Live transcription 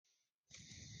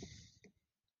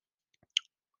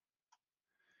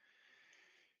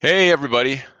Hey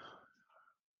everybody,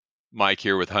 Mike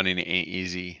here with Hunting Ain't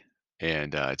Easy,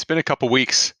 and it's been a couple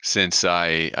weeks since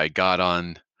I got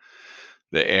on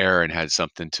the air and had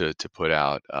something to put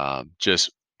out. Just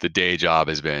the day job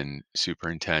has been super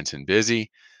intense and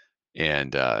busy,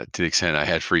 and to the extent I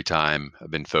had free time, I've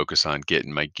been focused on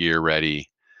getting my gear ready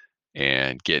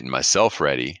and getting myself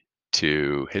ready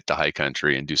to hit the high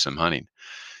country and do some hunting.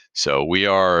 So we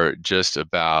are just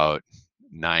about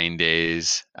 9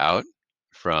 days out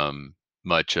from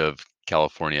much of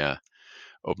California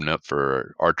open up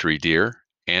for archery deer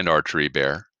and archery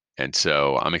bear. And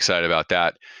so I'm excited about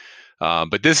that.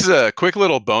 But this is a quick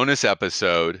little bonus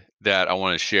episode that I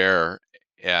want to share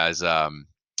as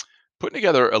putting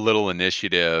together a little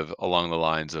initiative along the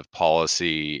lines of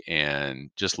policy and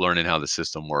just learning how the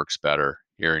system works better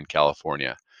here in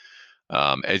California.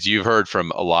 As you've heard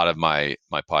from a lot of my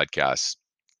podcasts,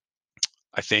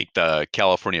 I think the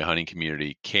California hunting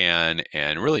community can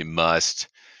and really must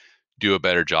do a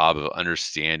better job of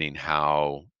understanding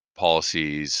how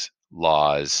policies,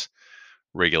 laws,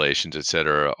 regulations, et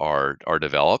cetera, are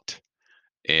developed.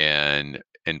 And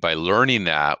by learning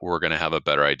that, we're going to have a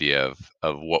better idea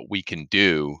of what we can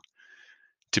do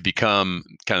to become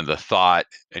kind of the thought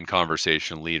and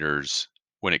conversation leaders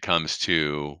when it comes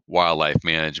to wildlife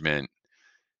management,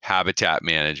 habitat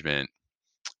management,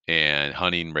 and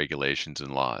hunting regulations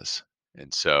and laws.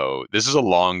 And so this is a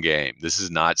long game. This is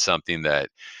not something that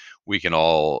we can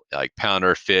all like pound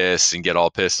our fists and get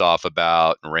all pissed off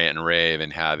about and rant and rave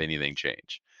and have anything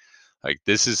change. Like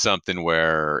this is something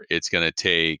where it's going to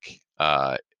take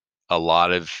a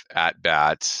lot of at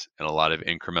bats and a lot of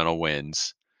incremental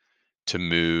wins to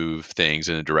move things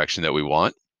in the direction that we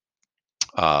want.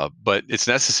 But it's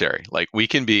necessary. Like we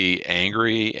can be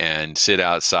angry and sit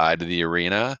outside of the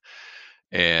arena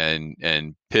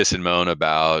and piss and moan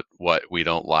about what we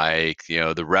don't like.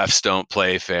 The refs don't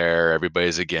play fair.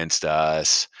 Everybody's against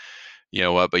us. You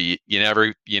know what? But you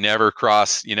never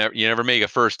make a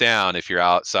first down if you're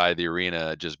outside the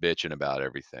arena just bitching about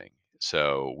everything.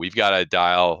 So we've got to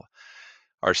dial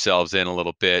ourselves in a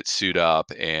little bit, suit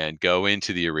up, and go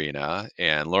into the arena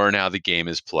and learn how the game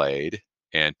is played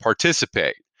and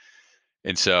participate.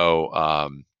 And so,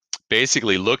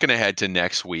 basically, looking ahead to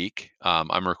next week,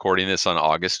 I'm recording this on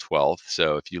August 12th.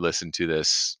 So if you listen to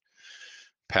this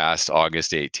past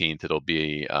August 18th, it'll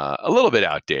be a little bit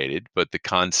outdated, but the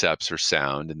concepts are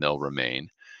sound and they'll remain.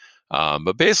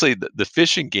 But basically, the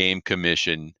Fish and Game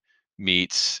Commission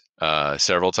meets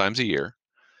several times a year.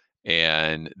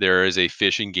 And there is a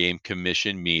Fish and Game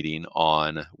Commission meeting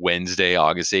on Wednesday,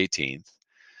 August 18th.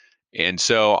 And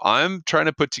so I'm trying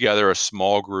to put together a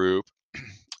small group,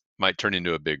 might turn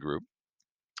into a big group,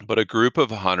 but a group of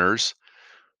hunters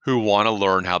who want to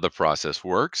learn how the process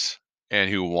works and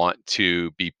who want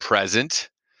to be present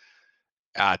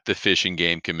at the Fish and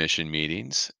Game Commission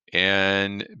meetings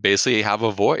and basically have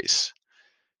a voice.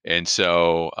 And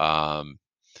so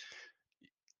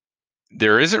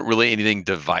there isn't really anything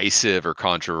divisive or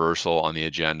controversial on the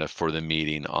agenda for the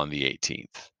meeting on the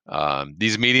 18th.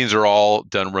 These meetings are all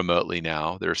done remotely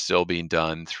now. They're still being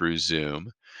done through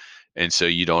Zoom. And so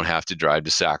you don't have to drive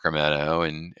to Sacramento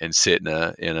and sit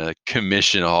in a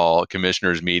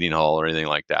commissioner's meeting hall or anything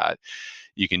like that.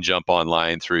 You can jump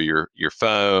online through your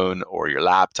phone or your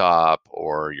laptop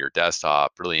or your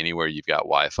desktop, really anywhere you've got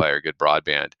Wi-Fi or good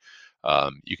broadband.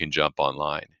 You can jump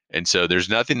online, and so there's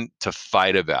nothing to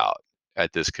fight about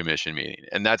at this commission meeting.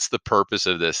 And that's the purpose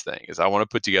of this thing. Is I want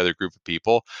to put together a group of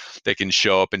people that can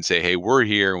show up and say, hey, we're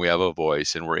here and we have a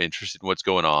voice and we're interested in what's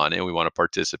going on and we want to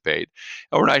participate,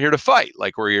 and we're not here to fight.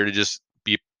 Like we're here to just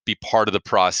be part of the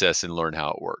process and learn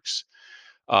how it works.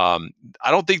 I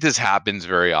don't think this happens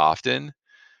very often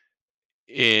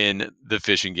in the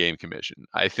Fish and Game Commission.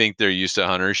 I think they're used to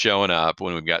hunters showing up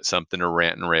when we've got something to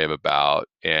rant and rave about,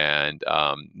 and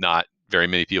not very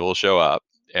many people show up,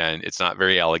 and it's not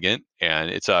very elegant, and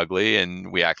it's ugly,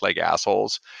 and we act like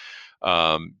assholes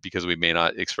because we may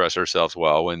not express ourselves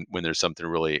well when there's something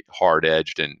really hard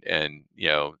edged and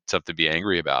something to be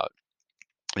angry about.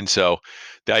 And so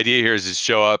the idea here is to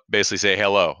show up, basically say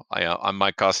hello. I'm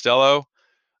Mike Costello.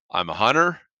 I'm a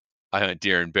hunter. I hunt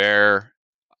deer and bear.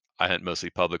 I hunt mostly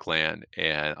public land,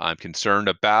 and I'm concerned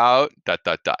about dot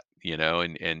dot dot. And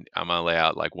I'm gonna lay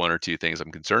out like one or two things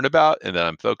I'm concerned about, and that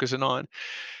I'm focusing on,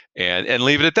 and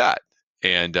leave it at that.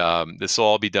 And this will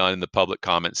all be done in the public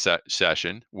comment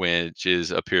session, which is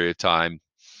a period of time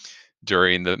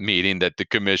during the meeting that the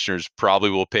commissioners probably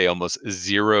will pay almost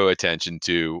zero attention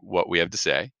to what we have to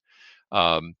say.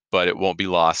 But it won't be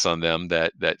lost on them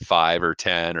that 5 or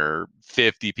 10 or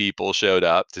 50 people showed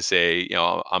up to say,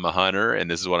 I'm a hunter and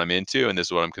this is what I'm into and this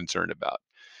is what I'm concerned about.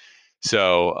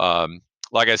 So,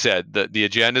 like I said, the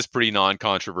agenda is pretty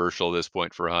non-controversial at this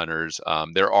point for hunters.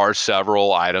 There are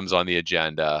several items on the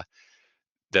agenda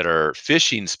that are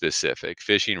fishing specific,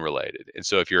 fishing related. And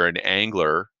so if you're an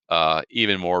angler,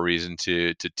 even more reason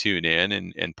to tune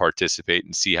in and participate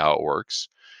and see how it works.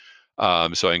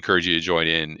 So I encourage you to join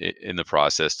in the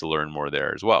process to learn more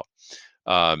there as well.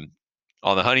 Um,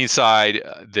 on the hunting side,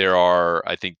 there are,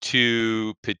 I think,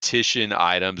 two petition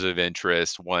items of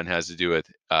interest. One has to do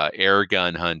with air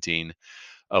gun hunting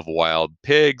of wild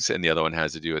pigs, and the other one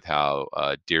has to do with how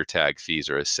deer tag fees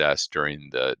are assessed during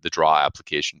the draw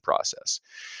application process.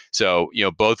 So,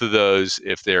 both of those,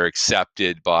 if they're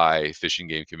accepted by Fish and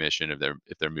Game Commission,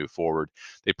 if they're moved forward,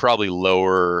 they probably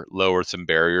lower some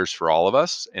barriers for all of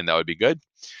us, and that would be good.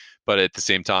 But at the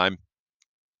same time,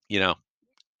 you know,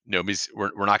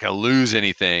 we're not going to lose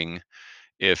anything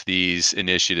if these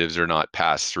initiatives are not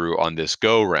passed through on this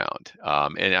go round.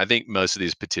 And I think most of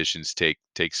these petitions take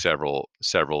several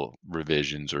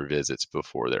revisions or visits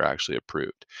before they're actually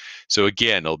approved. So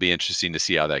again, it'll be interesting to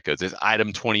see how that goes. It's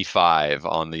item 25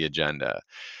 on the agenda.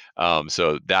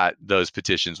 So that those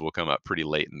petitions will come up pretty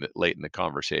late in the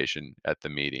conversation at the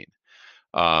meeting.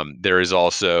 There is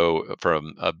also,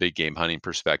 from a big game hunting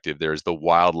perspective, there's the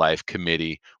Wildlife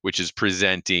Committee, which is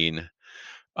presenting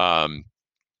um,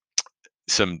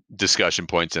 some discussion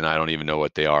points, and I don't even know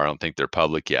what they are. I don't think they're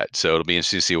public yet. So it'll be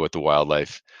interesting to see what the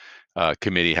Wildlife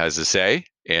Committee has to say.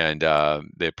 And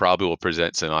they probably will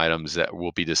present some items that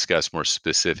will be discussed more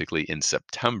specifically in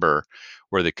September,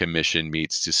 where the commission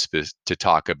meets to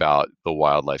talk about the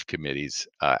Wildlife Committee's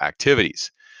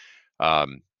activities.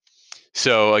 Um,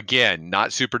 so again,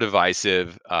 not super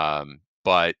divisive,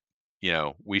 but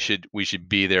we should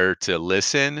be there to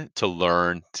listen, to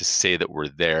learn, to say that we're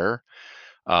there.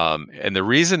 And the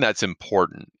reason that's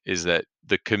important is that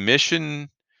the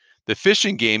Fish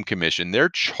and Game Commission, their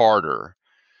charter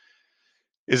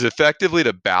is effectively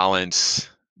to balance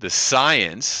the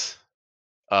science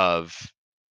of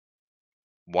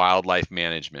wildlife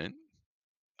management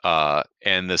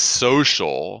and the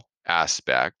social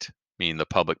aspect, meaning the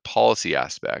public policy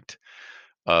aspect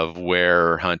of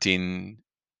where hunting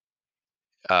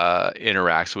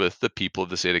interacts with the people of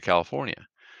the state of California.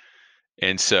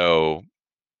 And so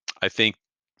I think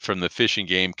from the Fish and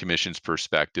Game Commission's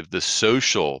perspective, the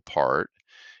social part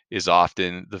is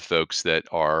often the folks that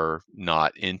are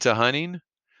not into hunting,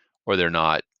 or they're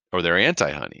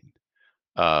anti-hunting.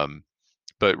 Um,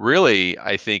 but really,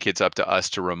 I think it's up to us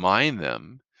to remind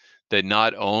them that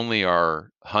not only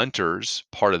are hunters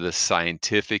part of the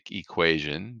scientific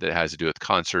equation that has to do with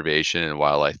conservation and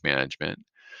wildlife management,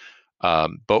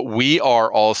 but we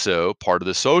are also part of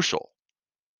the social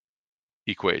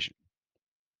equation.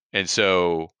 And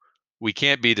so we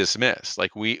can't be dismissed.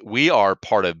 Like we are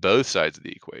part of both sides of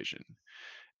the equation.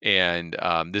 And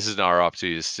this is our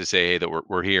opportunity to say, hey, that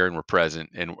we're here and we're present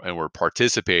and we're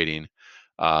participating,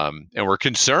 and we're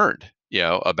concerned,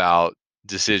 about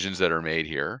decisions that are made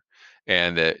here,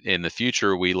 and that in the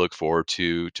future we look forward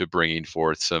to bringing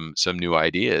forth some new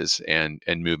ideas and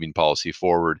moving policy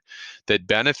forward that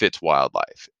benefits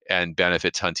wildlife and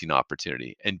benefits hunting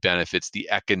opportunity and benefits the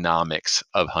economics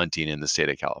of hunting in the state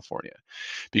of California,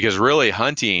 because really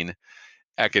hunting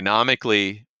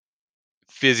economically,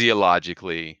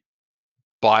 physiologically,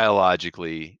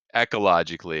 biologically,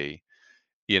 ecologically,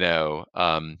 you know,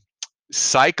 um,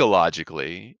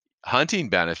 psychologically, hunting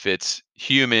benefits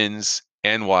humans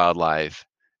and wildlife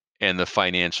and the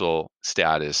financial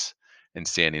status and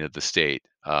standing of the state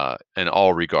in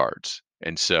all regards.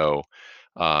 And so,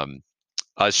 um,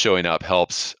 us showing up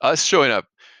helps. Us showing up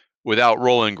without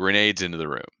rolling grenades into the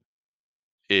room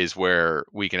is where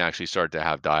we can actually start to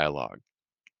have dialogue.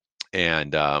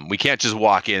 And we can't just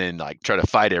walk in and like try to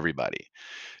fight everybody,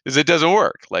 because it doesn't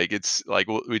work. Like it's like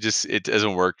it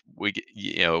doesn't work. We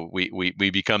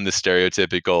become the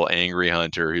stereotypical angry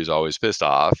hunter who's always pissed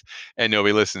off, and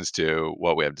nobody listens to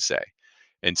what we have to say.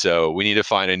 And so we need to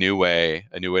find a new way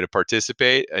to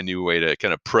participate, a new way to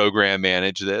kind of program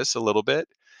manage this a little bit.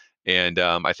 And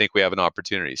I think we have an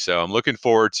opportunity. So I'm looking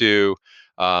forward to.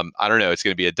 I don't know. It's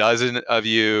going to be a dozen of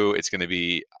you. It's going to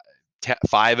be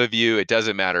five of you. It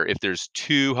doesn't matter if there's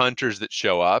two hunters that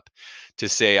show up to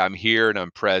say I'm here and I'm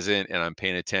present and I'm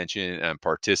paying attention and I'm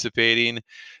participating.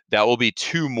 That will be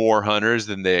two more hunters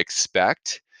than they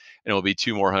expect, and it will be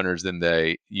two more hunters than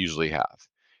they usually have.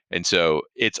 And so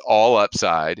it's all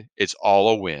upside. It's all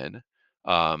a win.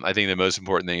 I think the most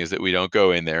important thing is that we don't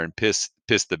go in there and piss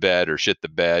the bed or shit the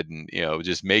bed and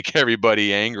just make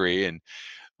everybody angry and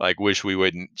like wish we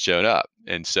wouldn't shown up.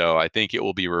 And so I think it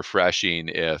will be refreshing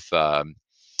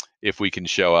if we can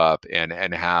show up and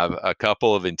have a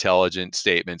couple of intelligent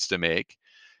statements to make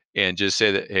and just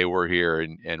say that, hey, we're here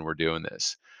and we're doing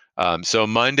this. So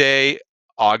Monday,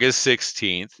 August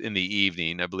 16th in the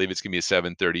evening, I believe it's going to be at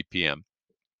 7:30 p.m.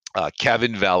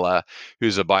 Kevin Vella,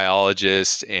 who's a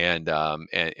biologist and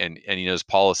he knows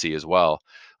policy as well.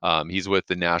 He's with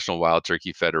the National Wild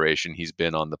Turkey Federation. He's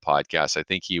been on the podcast. I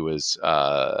think he was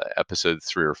episode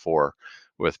 3 or 4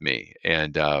 with me,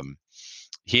 and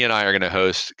he and I are going to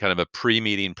host kind of a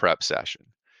pre-meeting prep session.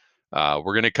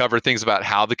 We're going to cover things about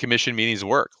how the commission meetings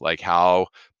work, like how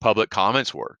public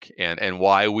comments work, and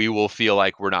why we will feel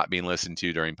like we're not being listened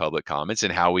to during public comments,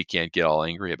 and how we can't get all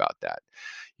angry about that.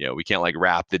 We can't like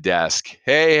rap the desk,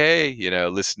 hey,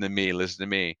 listen to me, listen to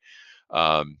me,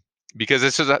 um, because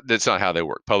that's not how they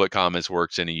work. Public comments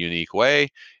works in a unique way.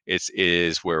 It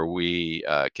is where we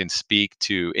can speak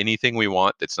to anything we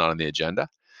want that's not on the agenda.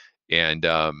 And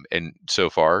so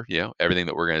far, everything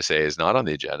that we're going to say is not on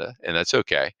the agenda, and that's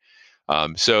okay.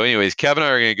 So, anyways, Kevin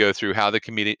and I are going to go through how the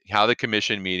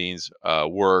commission meetings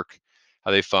work,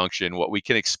 how they function, what we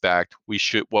can expect,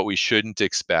 what we shouldn't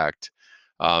expect,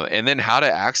 and then how to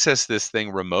access this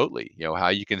thing remotely. How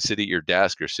you can sit at your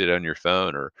desk or sit on your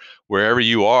phone or wherever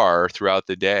you are throughout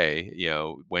the day.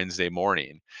 Wednesday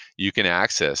morning, you can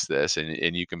access this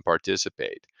and you can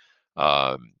participate.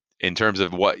 In terms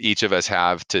of what each of us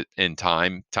have to in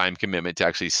time commitment to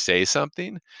actually say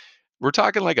something, we're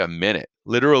talking like a minute,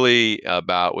 literally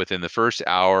about within the first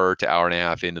hour to hour and a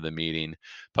half into the meeting,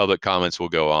 public comments will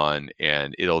go on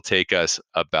and it'll take us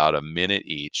about a minute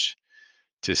each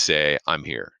to say, I'm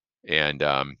here. And,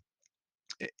 and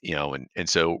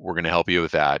so we're going to help you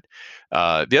with that.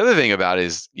 The other thing about it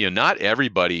is, not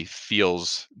everybody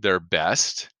feels their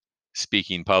best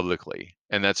speaking publicly,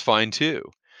 and that's fine too.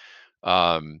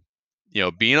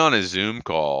 Being on a Zoom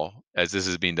call, as this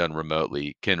is being done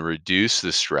remotely, can reduce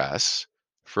the stress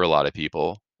for a lot of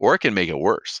people, or it can make it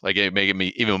worse. Like it make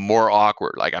me even more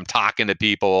awkward. Like I'm talking to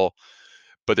people,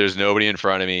 but there's nobody in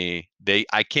front of me.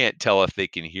 I can't tell if they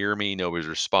can hear me. Nobody's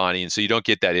responding, so you don't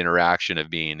get that interaction of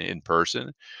being in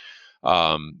person.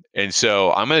 And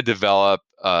so I'm going to develop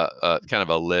a kind of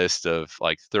a list of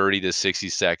like 30 to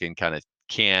 60-second kind of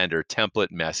canned or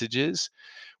template messages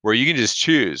where you can just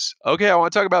choose, okay, I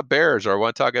want to talk about bears, or I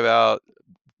want to talk about,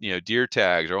 deer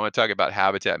tags, or I want to talk about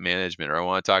habitat management, or I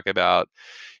want to talk about,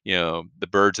 the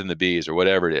birds and the bees, or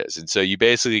whatever it is. And so you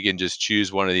basically can just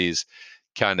choose one of these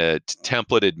kind of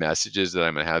templated messages that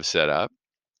I'm going to have set up,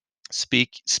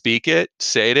 speak it,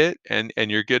 say it, and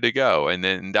you're good to go. And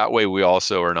then that way we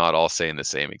also are not all saying the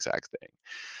same exact thing.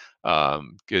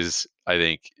 Because I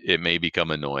think it may become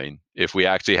annoying if we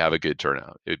actually have a good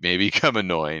turnout. It may become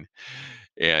annoying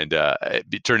and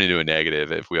turn into a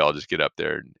negative if we all just get up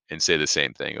there and say the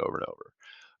same thing over and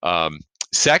over.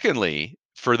 Secondly,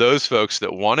 for those folks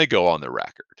that want to go on the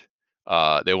record,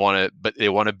 they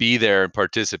want to be there and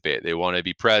participate. They want to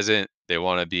be present. They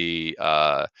want to be,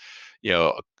 you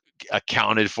know,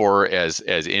 accounted for as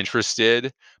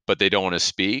interested, but they don't want to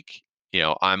speak.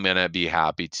 I'm going to be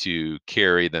happy to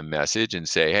carry the message and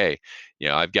say, hey,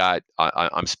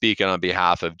 I'm speaking on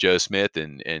behalf of Joe Smith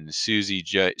and Susie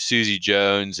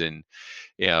Jones and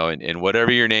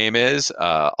whatever your name is.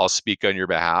 I'll speak on your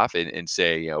behalf and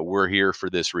say, we're here for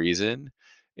this reason,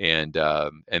 and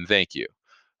thank you.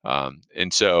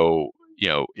 And so,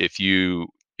 if you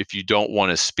don't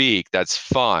want to speak, that's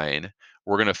fine.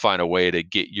 We're going to find a way to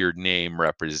get your name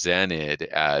represented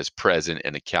as present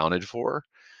and accounted for,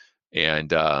 and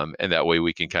that way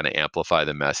we can kind of amplify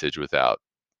the message without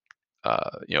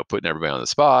putting everybody on the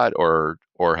spot or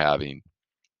having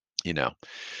you know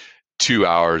 2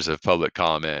 hours of public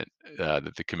comment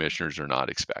that the commissioners are not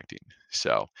expecting.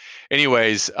 So,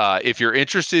 anyways, if you're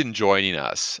interested in joining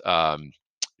us,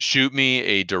 shoot me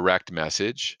a direct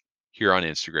message here on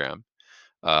Instagram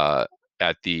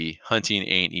at the Hunting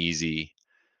Ain't Easy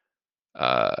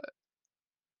uh,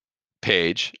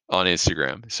 page on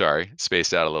Instagram. Sorry,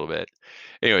 spaced out a little bit.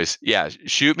 Anyways, yeah,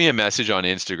 shoot me a message on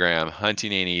Instagram,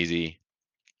 Hunting Ain't Easy,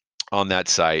 on that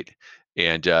site,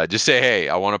 and just say, hey,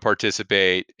 I want to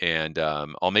participate, and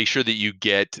I'll make sure that you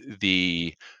get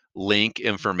the link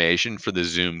information for the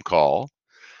Zoom call.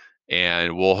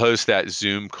 And we'll host that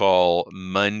Zoom call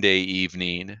Monday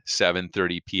evening,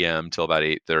 7:30 p.m. till about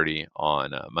 8:30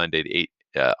 on Monday,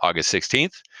 August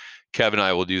 16th. Kevin and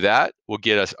I will do that. We'll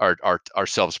get us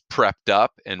ourselves prepped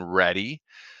up and ready.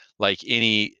 Like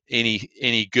any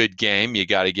good game, you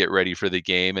got to get ready for the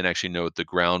game and actually know what the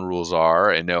ground rules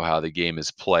are and know how the game is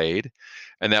played.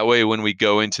 And that way, when we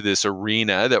go into this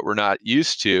arena that we're not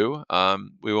used to,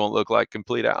 we won't look like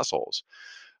complete assholes.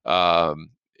 Um,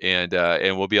 and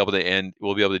we'll be able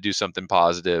to do something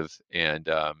positive, and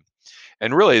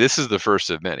really this is the first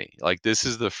of many. Like, this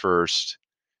is the first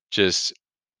just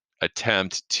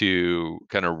attempt to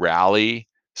kind of rally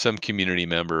some community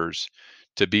members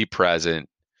to be present,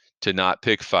 to not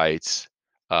pick fights,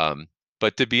 um,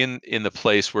 but to be in the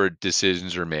place where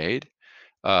decisions are made.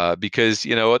 Because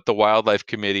you know what, the wildlife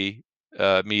committee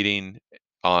meeting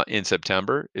in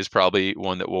September is probably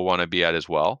one that we'll want to be at as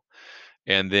well.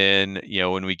 And then,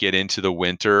 when we get into the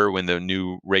winter, when the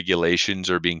new regulations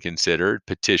are being considered,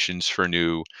 petitions for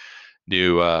new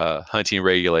hunting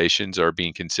regulations are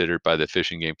being considered by the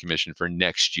Fish and Game Commission for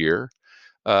next year.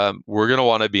 We're going to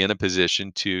want to be in a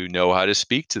position to know how to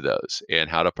speak to those and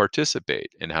how to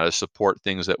participate and how to support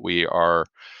things that we are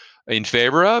in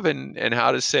favor of, and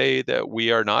how to say that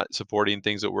we are not supporting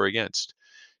things that we're against.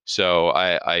 So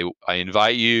I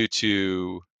invite you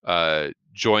to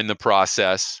join the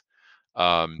process,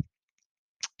 um,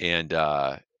 and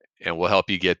and we'll help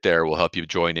you get there. We'll help you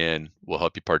join in. We'll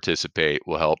help you participate.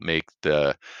 We'll help make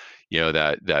the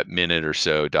that minute or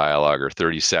so dialogue or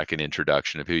 30-second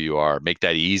introduction of who you are. Make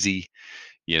that easy.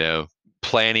 You know,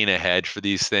 Planning ahead for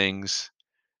these things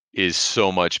is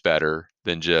so much better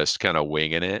than just kind of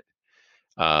winging it.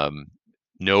 Um,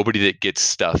 Nobody that gets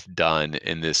stuff done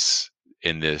in this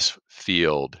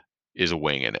field is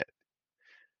winging it.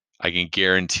 I can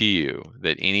guarantee you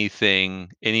that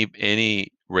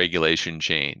any regulation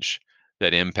change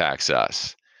that impacts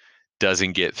us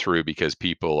doesn't get through because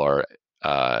people are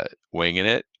winging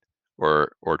it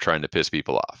or trying to piss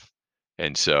people off.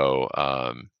 And so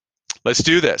let's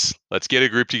do this. Let's get a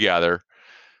group together.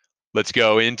 Let's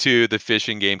go into the Fish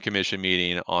and Game Commission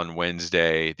meeting on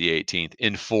Wednesday, the 18th,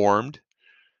 informed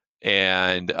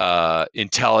and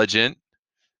intelligent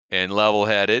and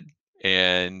level-headed,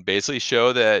 and basically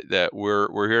show that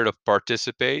we're here to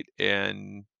participate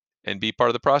and be part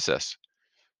of the process.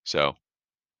 So,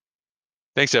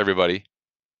 thanks everybody.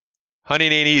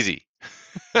 Hunting ain't easy.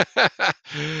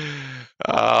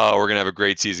 Oh, we're gonna have a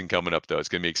great season coming up, though. It's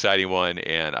gonna be an exciting one,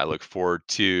 and I look forward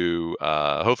to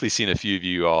hopefully seeing a few of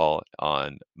you all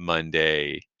on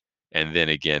Monday, and then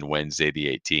again Wednesday the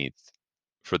 18th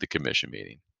for the commission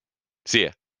meeting. See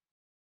ya.